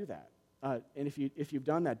never do that. And if you've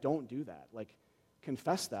done that, don't do that. Like,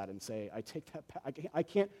 confess that and say, I take that back. I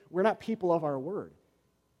can't, we're not people of our word,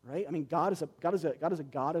 right? I mean, God is a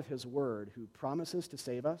God of his word who promises to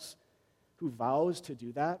save us, who vows to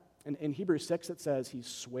do that. And in Hebrews 6, it says he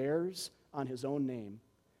swears on his own name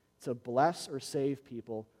to bless or save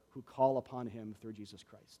people who call upon him through Jesus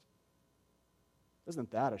Christ.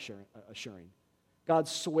 Isn't that assuring? God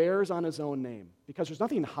swears on his own name because there's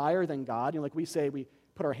nothing higher than God. Like we say, we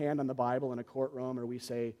put our hand on the Bible in a courtroom, or we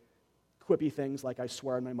say quippy things like, I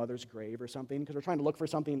swear on my mother's grave or something, because we're trying to look for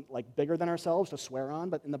something like bigger than ourselves to swear on.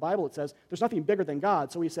 But in the Bible it says there's nothing bigger than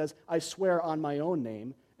God. So he says, I swear on my own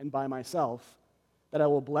name and by myself that I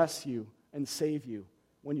will bless you and save you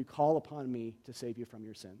when you call upon me to save you from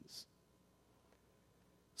your sins.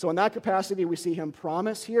 So in that capacity, we see him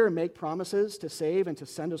promise here, make promises to save and to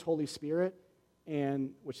send his Holy Spirit,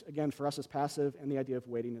 and which again for us is passive, and the idea of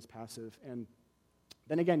waiting is passive. And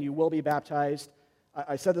then again, you will be baptized.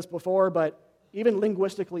 I said this before, but even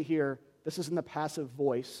linguistically here, this is in the passive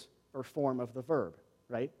voice or form of the verb,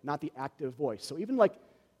 right? Not the active voice. So even like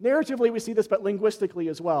narratively we see this, but linguistically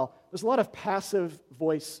as well, there's a lot of passive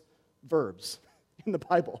voice verbs in the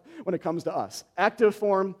Bible when it comes to us. Active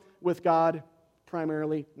form with God,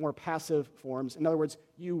 primarily, more passive forms. In other words,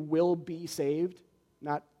 you will be saved,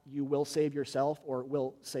 not you will save yourself or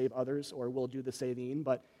will save others or will do the saving,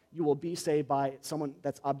 but you will be saved by someone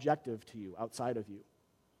that's objective to you, outside of you.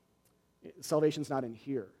 Salvation's not in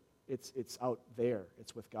here. It's out there.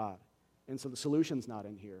 It's with God. And so the solution's not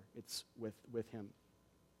in here. It's with him.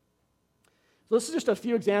 So this is just a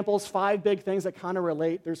few examples, 5 big things that kind of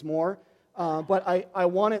relate. There's more. But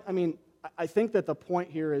I think that the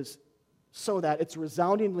point here is so that it's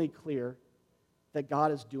resoundingly clear that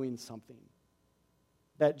God is doing something,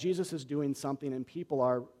 that Jesus is doing something, and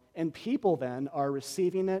people then are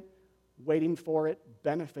receiving it, waiting for it,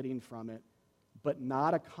 benefiting from it, but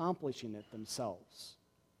not accomplishing it themselves.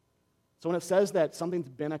 So when it says that something's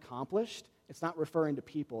been accomplished, it's not referring to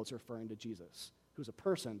people, it's referring to Jesus, who's a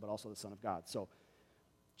person, but also the Son of God. So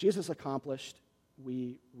Jesus accomplished,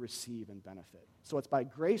 we receive and benefit. So it's by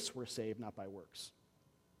grace we're saved, not by works.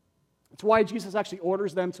 It's why Jesus actually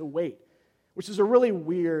orders them to wait, which is a really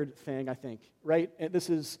weird thing, I think, right? And this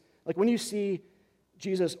is, like when you see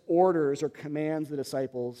Jesus orders or commands the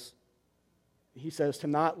disciples, he says to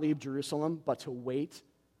not leave Jerusalem, but to wait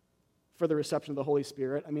for the reception of the Holy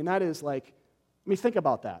Spirit. That is like, think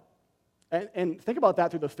about that. And think about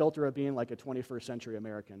that through the filter of being like a 21st century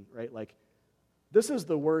American, right? Like, this is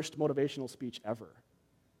the worst motivational speech ever,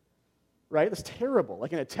 right? It's terrible.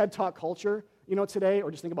 Like in a TED Talk culture, today,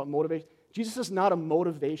 or just think about motivation. Jesus is not a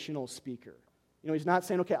motivational speaker. He's not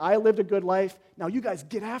saying, okay, I lived a good life, now you guys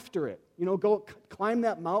get after it. Go climb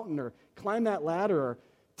that mountain or climb that ladder or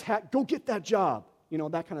go get that job.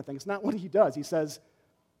 That kind of thing. It's not what he does. He says,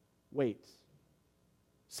 wait,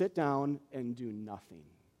 sit down and do nothing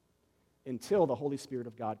until the Holy Spirit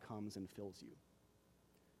of God comes and fills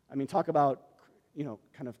you. Talk about,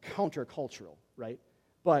 kind of countercultural, right?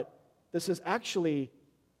 But this is actually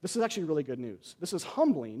really good news. This is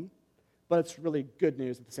humbling, but it's really good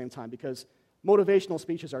news at the same time because motivational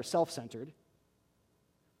speeches are self-centered.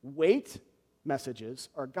 Wait messages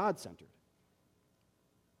are God-centered.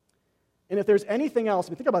 And if there's anything else,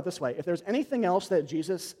 think about it this way, if there's anything else that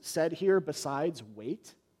Jesus said here besides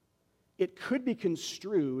wait, it could be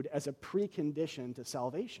construed as a precondition to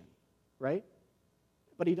salvation, right?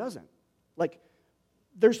 But he doesn't.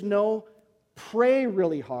 There's no pray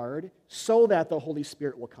really hard so that the Holy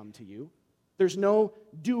Spirit will come to you. There's no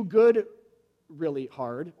do good really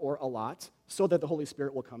hard or a lot so that the Holy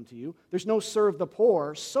Spirit will come to you. There's no serve the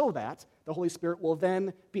poor so that the Holy Spirit will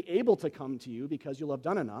then be able to come to you because you'll have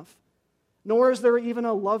done enough. Nor is there even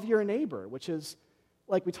a love your neighbor, which is,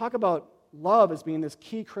 we talk about love as being this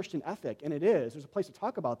key Christian ethic, and it is. There's a place to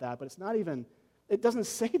talk about that, but it doesn't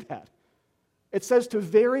say that. It says to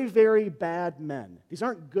very, very bad men. These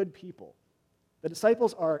aren't good people. The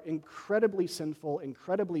disciples are incredibly sinful,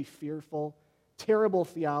 incredibly fearful, terrible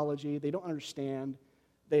theology. They don't understand.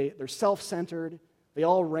 They're self-centered. They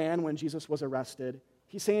all ran when Jesus was arrested.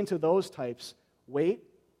 He's saying to those types, wait,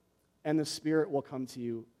 and the Spirit will come to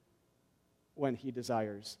you when he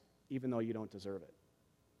desires, even though you don't deserve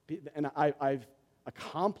it. And I've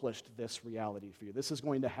accomplished this reality for you. This is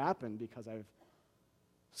going to happen because I've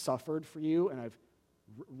suffered for you, and I've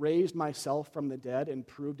raised myself from the dead and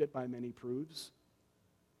proved it by many proofs.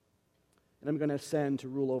 And I'm going to ascend to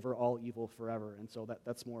rule over all evil forever. And so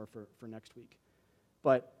that's more for next week.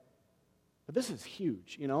 But this is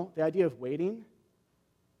huge, the idea of waiting.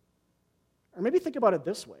 Or maybe think about it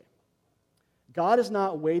this way. God is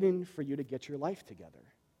not waiting for you to get your life together.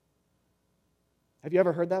 Have you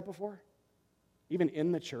ever heard that before? Even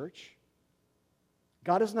in the church?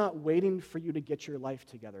 God is not waiting for you to get your life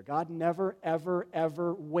together. God never, ever,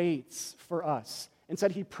 ever waits for us.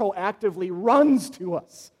 Instead, he proactively runs to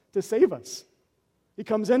us to save us. He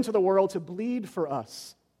comes into the world to bleed for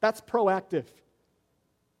us. That's proactive.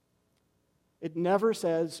 It never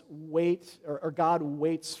says wait, or God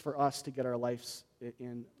waits for us to get our lives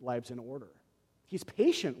in order. He's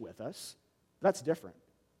patient with us. That's different.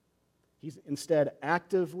 He's instead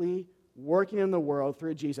actively working in the world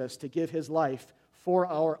through Jesus to give his life for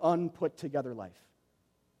our unput-together life.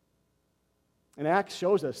 And Acts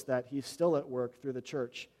shows us that he's still at work through the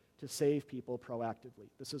church to save people proactively.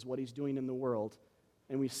 This is what he's doing in the world,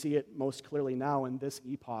 and we see it most clearly now in this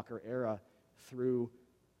epoch or era through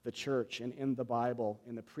the church and in the Bible,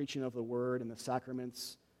 in the preaching of the word and the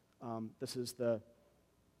sacraments. This is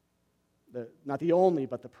not the only,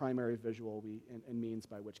 but the primary visual and means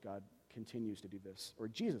by which God continues to do this, or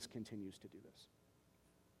Jesus continues to do this.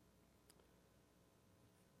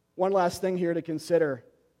 One last thing here to consider.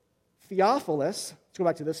 Theophilus, let's go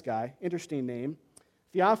back to this guy, interesting name.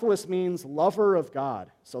 Theophilus means lover of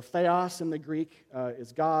God. So theos in the Greek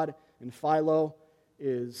is God, and philo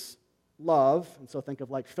is love. And so think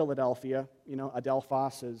of Philadelphia,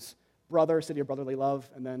 Adelphos is brother, city of brotherly love,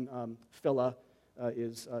 and then phila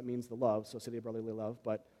means the love, so city of brotherly love.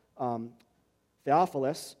 But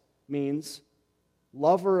Theophilus means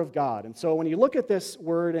lover of God. And so when you look at this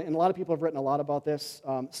word, and a lot of people have written a lot about this,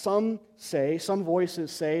 some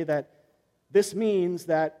voices say that this means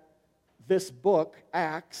that this book,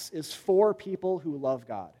 Acts, is for people who love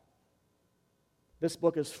God. This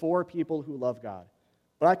book is for people who love God.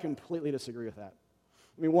 But I completely disagree with that.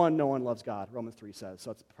 One, no one loves God, Romans 3 says,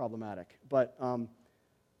 so it's problematic. But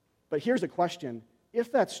here's a question.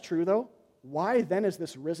 If that's true, though, why then is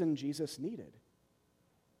this risen Jesus needed?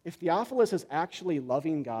 If Theophilus is actually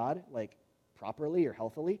loving God, properly or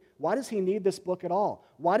healthily, why does he need this book at all?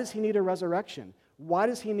 Why does he need a resurrection? Why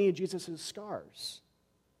does he need Jesus' scars?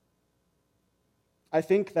 I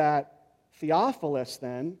think that Theophilus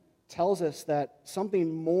then tells us that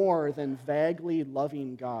something more than vaguely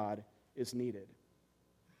loving God is needed.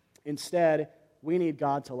 Instead, we need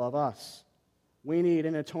God to love us. We need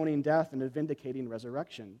an atoning death and a vindicating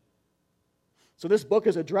resurrection. So this book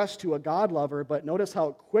is addressed to a God lover, but notice how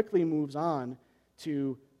it quickly moves on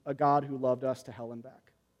to a God who loved us to hell and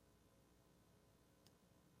back.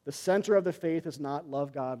 The center of the faith is not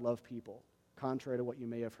love God, love people, contrary to what you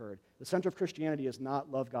may have heard. The center of Christianity is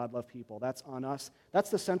not love God, love people. That's on us. That's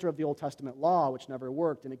the center of the Old Testament law, which never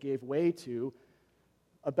worked, and it gave way to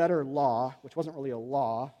a better law, which wasn't really a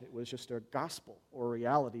law, it was just a gospel or a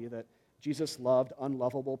reality that Jesus loved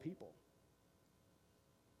unlovable people.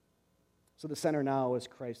 So the center now is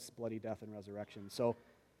Christ's bloody death and resurrection. So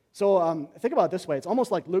think about it this way. It's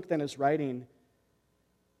almost like Luke then is writing,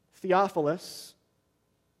 Theophilus,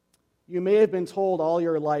 you may have been told all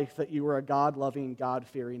your life that you were a God-loving,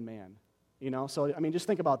 God-fearing man. So, just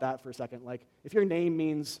think about that for a second. Like, if your name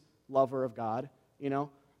means lover of God,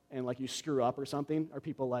 and like you screw up or something, are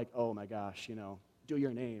people like, oh my gosh, do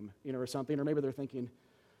your name, or something? Or maybe they're thinking,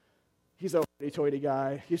 he's a hoity-toity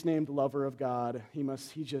guy. He's named lover of God.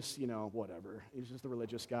 He's just, whatever. He's just a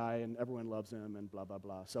religious guy, and everyone loves him, and blah, blah,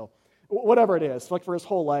 blah. So whatever it is, like for his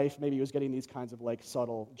whole life, maybe he was getting these kinds of like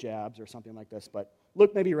subtle jabs or something like this. But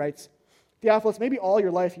Luke maybe writes, Theophilus, maybe all your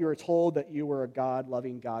life you were told that you were a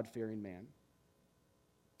God-loving, God-fearing man,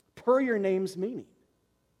 per your name's meaning.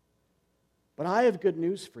 But I have good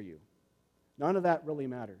news for you. None of that really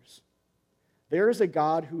matters. There is a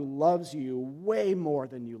God who loves you way more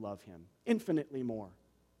than you love him, infinitely more.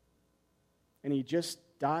 And he just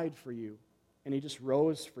died for you, and he just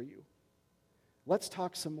rose for you. Let's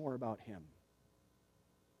talk some more about him.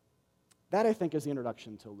 That, I think, is the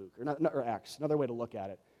introduction to Luke, or Acts. Another way to look at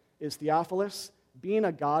it is Theophilus, being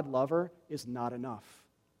a God lover is not enough.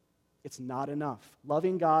 It's not enough.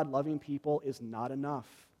 Loving God, loving people is not enough.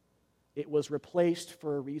 It was replaced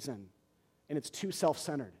for a reason, and it's too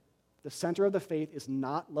self-centered. The center of the faith is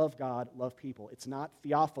not love God, love people. It's not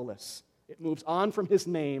Theophilus. It moves on from his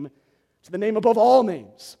name to the name above all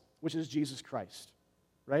names, which is Jesus Christ,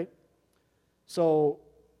 right? So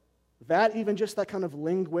that, even just that kind of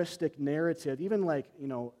linguistic narrative, even like,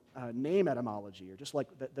 name etymology, or just like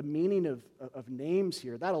the meaning of names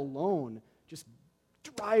here, that alone just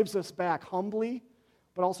drives us back humbly,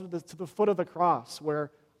 but also to the foot of the cross,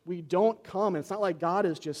 where we don't come, and it's not like God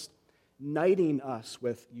is just knighting us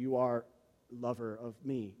with, you are lover of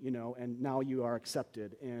me, and now you are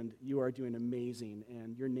accepted, and you are doing amazing,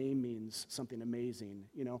 and your name means something amazing,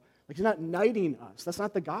 like he's not knighting us. That's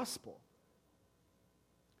not the gospel.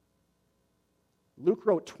 Luke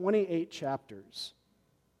wrote 28 chapters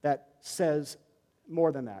that says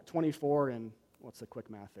more than that. 24 and, what's the quick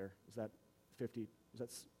math there? Is that 50? Is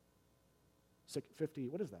that 50?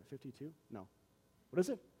 What is that, 52? No. What is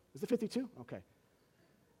it? Is it 52? Okay.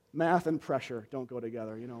 Math and pressure don't go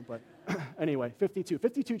together, but anyway, 52.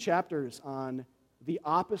 52 chapters on the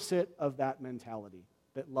opposite of that mentality,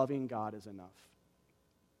 that loving God is enough.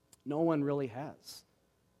 No one really has.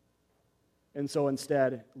 And so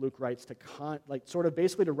instead, Luke writes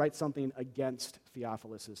basically to write something against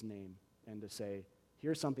Theophilus' name and to say,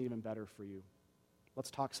 here's something even better for you.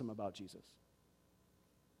 Let's talk some about Jesus.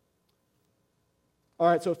 All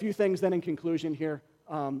right, so a few things then in conclusion here.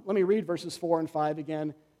 Let me read verses 4 and 5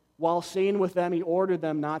 again. While staying with them, he ordered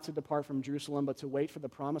them not to depart from Jerusalem, but to wait for the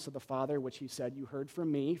promise of the Father, which he said, you heard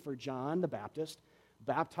from me, for John the Baptist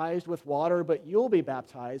baptized with water, but you'll be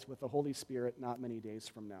baptized with the Holy Spirit not many days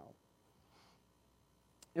from now.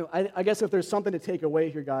 I guess if there's something to take away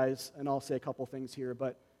here, guys, and I'll say a couple things here,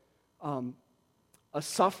 but a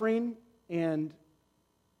suffering, and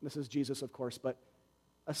this is Jesus, of course, but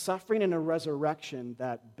a suffering and a resurrection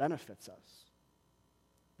that benefits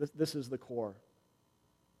us. This is the core.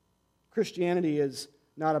 Christianity is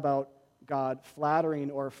not about God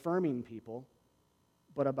flattering or affirming people,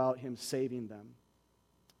 but about him saving them.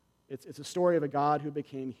 It's a story of a God who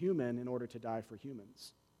became human in order to die for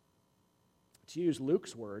humans. To use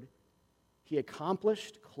Luke's word, he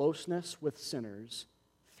accomplished closeness with sinners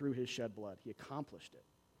through his shed blood. He accomplished it.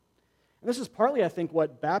 And this is partly, I think,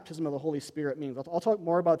 what baptism of the Holy Spirit means. I'll talk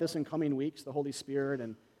more about this in coming weeks, the Holy Spirit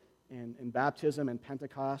and baptism and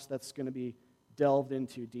Pentecost. That's going to be delved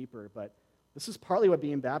into deeper. But this is partly what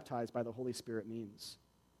being baptized by the Holy Spirit means.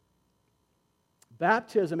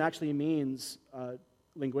 Baptism actually means,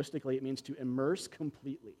 linguistically, it means to immerse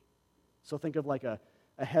completely. So think of like a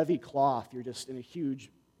heavy cloth. You're just in a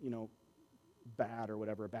huge, vat or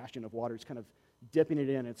whatever, a bastion of water. It's kind of dipping it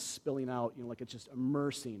in. It's spilling out, like it's just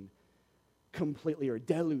immersing completely or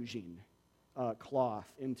deluging cloth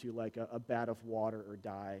into like a vat of water or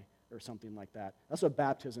dye or something like that. That's what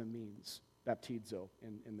baptism means, baptizo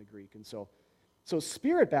in the Greek. And so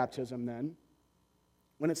Spirit baptism then,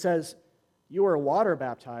 when it says you are water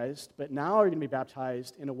baptized, but now you're going to be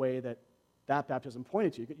baptized in a way that baptism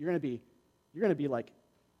pointed to. You're going to be like,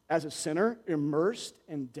 as a sinner, immersed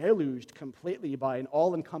and deluged completely by an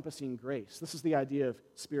all-encompassing grace. This is the idea of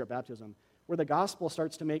Spirit baptism, where the gospel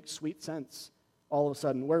starts to make sweet sense all of a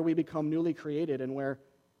sudden, where we become newly created, and where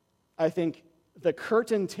I think the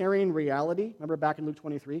curtain-tearing reality, remember back in Luke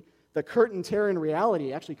 23, the curtain-tearing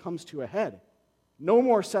reality actually comes to a head. No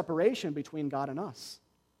more separation between God and us.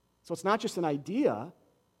 So it's not just an idea,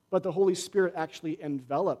 but the Holy Spirit actually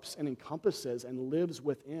envelops and encompasses and lives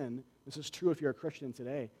within. This is true if you're a Christian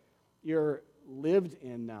today. You're lived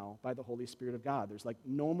in now by the Holy Spirit of God. There's like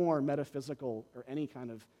no more metaphysical or any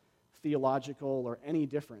kind of theological or any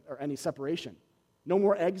different or any separation. No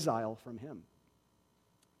more exile from Him,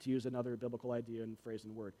 to use another biblical idea and phrase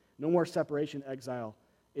and word. No more separation, exile.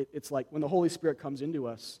 It's like when the Holy Spirit comes into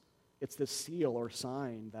us, it's this seal or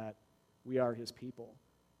sign that we are His people.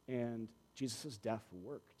 And Jesus' death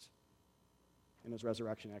worked. And His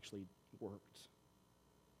resurrection actually worked.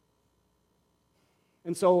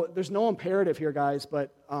 And so there's no imperative here, guys,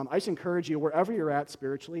 but I just encourage you, wherever you're at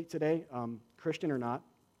spiritually today, Christian or not,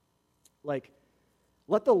 like,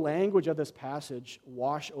 let the language of this passage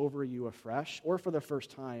wash over you afresh or for the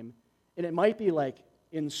first time. And it might be like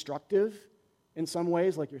instructive in some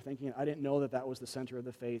ways, like you're thinking, I didn't know that that was the center of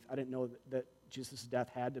the faith. I didn't know that Jesus' death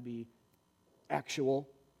had to be actual,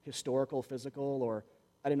 historical, physical, or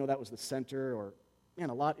I didn't know that was the center, or, man,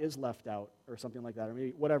 a lot is left out, or something like that, or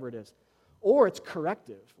maybe whatever it is. Or it's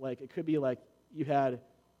corrective. Like, it could be like you had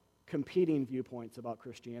competing viewpoints about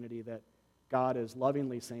Christianity that God is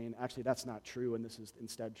lovingly saying, actually, that's not true, and this is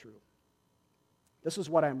instead true. This is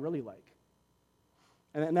what I'm really like.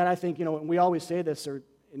 And then I think, and we always say this, or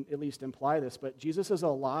at least imply this, but Jesus is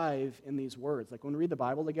alive in these words. Like when we read the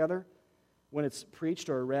Bible together, when it's preached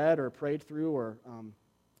or read or prayed through or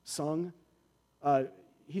sung,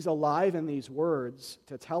 He's alive in these words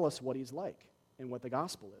to tell us what He's like and what the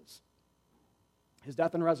gospel is. His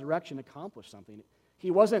death and resurrection accomplished something.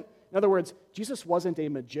 He wasn't, in other words, Jesus wasn't a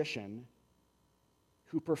magician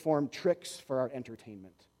who performed tricks for our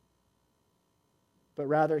entertainment, but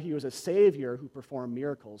rather He was a Savior who performed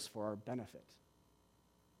miracles for our benefit.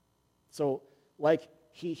 So, like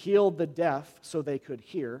He healed the deaf so they could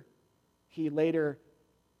hear, He later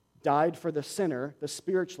died for the sinner, the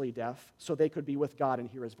spiritually deaf, so they could be with God and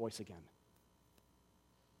hear His voice again.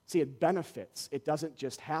 See, it benefits. It doesn't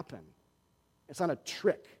just happen. It's not a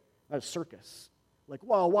trick, not a circus. Like,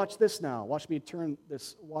 wow, watch this now. Watch me turn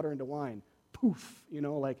this water into wine. Poof,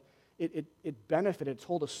 it benefited. It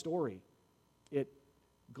told a story. It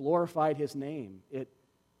glorified His name. It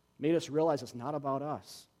made us realize it's not about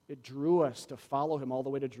us. It drew us to follow Him all the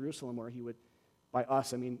way to Jerusalem, where He would, by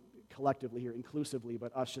us, I mean collectively here, inclusively,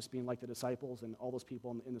 but us just being like the disciples and all those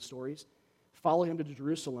people in the stories, follow Him to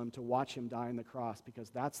Jerusalem to watch Him die on the cross, because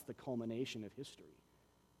that's the culmination of history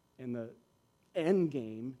and the end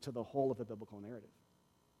game to the whole of the biblical narrative.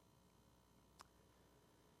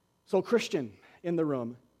 So, Christian in the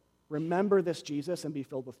room, remember this Jesus and be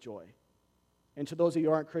filled with joy. And to those of you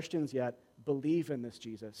who aren't Christians yet, believe in this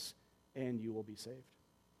Jesus and you will be saved.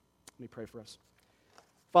 Let me pray for us.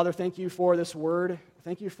 Father, thank You for this word.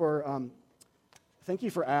 Thank You for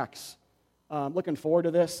Acts. Looking forward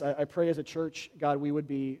to this. I pray as a church, God, we would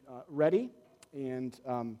be ready and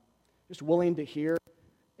just willing to hear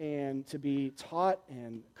and to be taught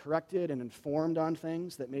and corrected and informed on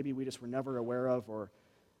things that maybe we just were never aware of or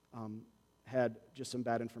had just some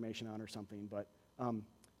bad information on or something. But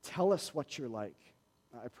tell us what You're like.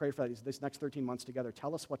 I pray for these next 13 months together.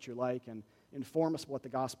 Tell us what You're like and inform us what the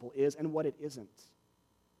gospel is and what it isn't.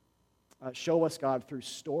 Show us, God, through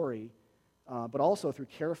story, but also through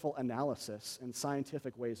careful analysis and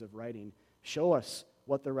scientific ways of writing. Show us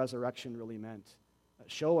what the resurrection really meant.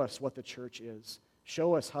 Show us what the church is.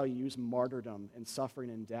 Show us how You use martyrdom and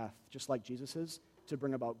suffering and death, just like Jesus is, to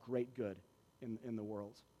bring about great good in the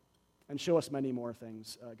world. And show us many more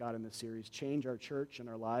things, God, in this series. Change our church and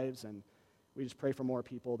our lives, and we just pray for more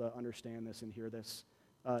people to understand this and hear this.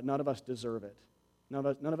 None of us deserve it. None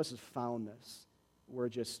of us have found this. We're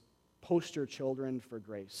just poster children for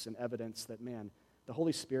grace and evidence that, man, the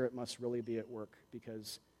Holy Spirit must really be at work,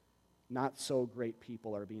 because not so great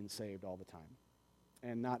people are being saved all the time.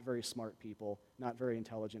 And not very smart people, not very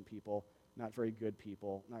intelligent people, not very good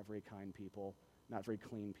people, not very kind people, not very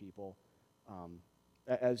clean people.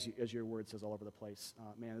 As Your word says all over the place.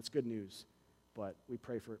 Man, it's good news, but we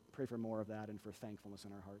pray for more of that and for thankfulness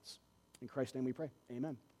in our hearts. In Christ's name we pray.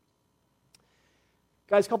 Amen.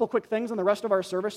 Guys, a couple quick things on the rest of our service.